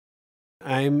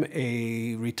I'm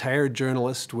a retired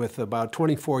journalist with about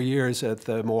 24 years at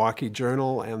the Milwaukee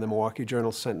Journal and the Milwaukee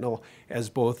Journal-Sentinel as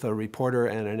both a reporter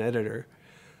and an editor.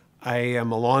 I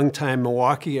am a longtime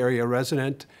Milwaukee area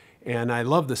resident, and I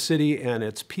love the city and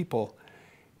its people.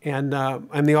 And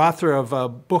I'm the author of a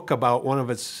book about one of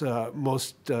its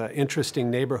most interesting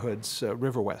neighborhoods,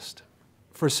 River West.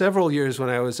 For several years when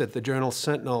I was at the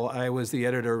Journal-Sentinel, I was the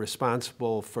editor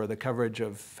responsible for the coverage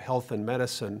of health and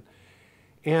medicine.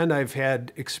 And I've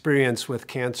had experience with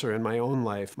cancer in my own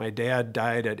life. My dad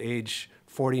died at age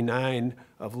 49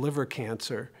 of liver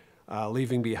cancer,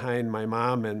 leaving behind my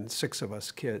mom and 6 of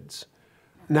us kids.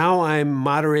 Now I'm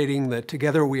moderating the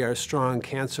Together We Are Strong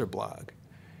cancer blog.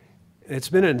 It's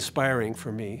been inspiring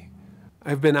for me.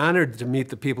 I've been honored to meet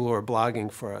the people who are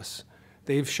blogging for us.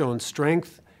 They've shown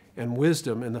strength and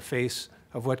wisdom in the face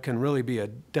of what can really be a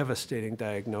devastating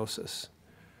diagnosis.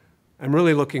 I'm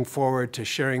really looking forward to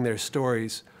sharing their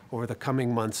stories over the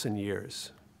coming months and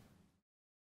years.